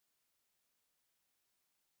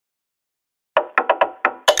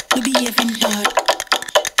we behaving bad.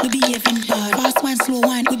 We behaving bad. Fast wine, slow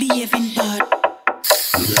wine, we behaving bad.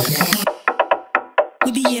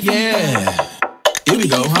 We behaving bad. Yeah, here we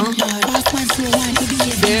go, huh? Fast wine, slow wine, we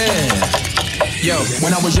behaving bad. Yo,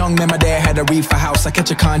 when I was young, man, my dad had a reefer house. I catch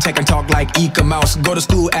a contact and talk like Eka Mouse. Go to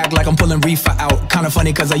school, act like I'm pulling reefer out. Kinda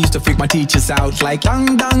funny, cause I used to freak my teachers out. Like,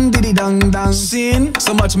 dang, dang, diddy, dang, dang. Sin,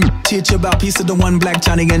 so much teach about piece of the one black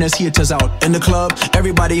Johnny and his heaters out. In the club,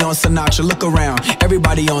 everybody on Sinatra. Look around,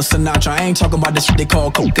 everybody on Sinatra. I ain't talking about the shit they call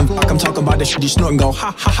coke and fuck. I'm talking about the shit you snort and go,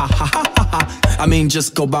 ha, ha, ha, ha, ha, ha, ha. I mean,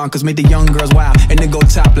 just go bonkers, make the young girls wild. And then go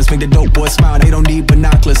topless, make the dope boys smile. They don't need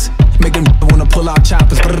binoculars. Make them wanna pull out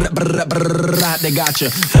choppers. Brr, brr, brr, brr, they got you.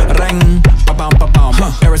 Ring, ba-bum, ba-bum.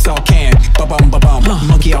 Aerosol can, ba-bum, ba-bum.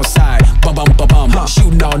 Monkey outside, ba-bum, ba-bum.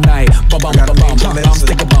 Shooting all night, ba-bum, ba-bum.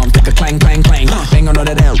 Stick a bum, stick a clang, clang, clang. Bang on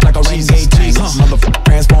the L like a renegade tank. Motherfucker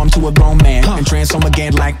transform to a grown man and transform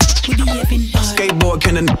again like skateboard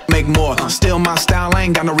can make more. Still my style, I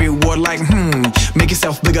ain't got no reward like make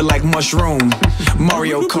yourself bigger like mushroom.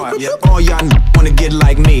 Mario Kart, all y'all wanna get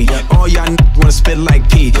like me. All y'all wanna spit like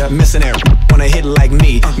P. Missing air, wanna hit like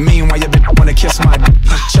me. Meanwhile your bitch wanna kiss my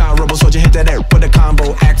child rebel soldier, hit that air, put a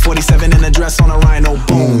combo. Act 47 in a dress on a rhino,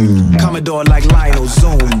 boom. Commodore like Lionel,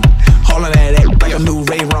 zoom. All of that air like a new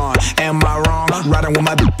Ray-Ron. Am I wrong? Riding with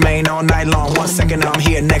my main all night long. 1 second I'm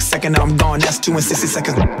here, next second I'm gone. That's 2 and 60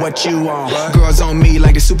 seconds, what you on? Girls on me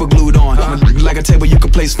like they super glued on. Like a table you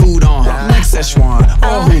can place food on. Like Szechuan,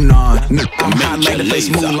 or Hunan. I'm hot like the place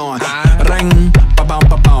Mulan. Ring, ba-bum,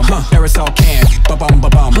 ba-bum. Aerosol can, ba-bum,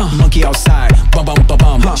 ba-bum. Monkey outside, ba-bum,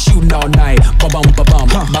 ba-bum. Shooting all night, ba-bum, ba-bum.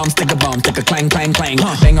 Bum, stick a clang, clang, clang.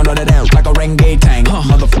 Bang on the L like a renegade tank.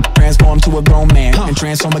 Motherfucker transform to a grown man and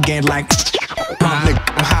transform again like I'm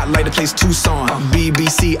hot like the place Tucson.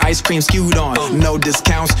 BBC ice cream skewed on. No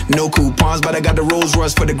discounts, no coupons, but I got the Rolls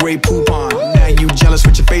Royce for the great poupon. Now you jealous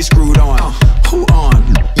with your face screwed on. Who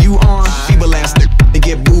on? You on? Feeble ass they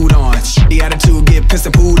get booed on. The attitude get pissed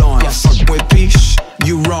and pooed on. Fuck with peace,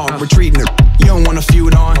 you wrong. Retreating, you don't wanna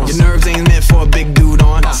feud on. Your nerves ain't meant for a big dude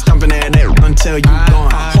on. Stumping that air until you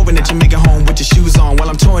gone. Hoping that you make it home with your shoes on while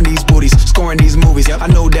I'm touring these booties, scoring these movies. I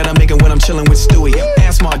know that I'm making when I'm chilling with Stewie.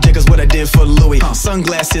 Ask Mark Jacobs what I did for Louis.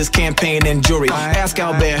 Sunglasses, campaign, and jewelry. Ask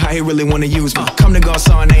Albert how he really wanna use me. Come to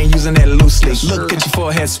Garcon, I ain't using that loosely. Look at your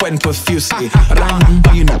forehead, sweating profusely.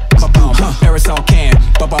 You know, ba-bum. Aerosol can,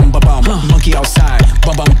 ba-bum, ba-bum. Monkey outside,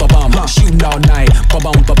 ba-bum, ba-bum. Shooting all night,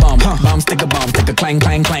 ba-bum, ba-bum. Bum, stick a clang,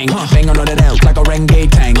 clang, clang. Bang on the L like a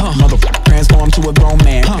renegade tank. Motherfucker transform to a grown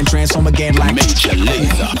man and transform again like Major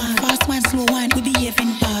Lazer. Fast wine, slow wine, we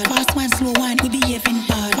behaving bad. Fast wine, slow wine, we behaving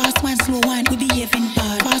bad. Fast wine, slow wine, we behaving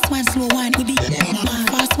bad. Fast wine, slow wine, we behaving bad.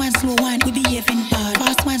 Fast wine, slow wine, we behaving bad.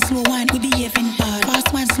 Fast wine, slow wine, we behaving bad.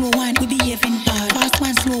 Fast wine, slow wine, we behaving bad. Fast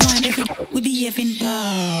wine, slow wine, we behaving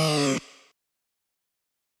bad.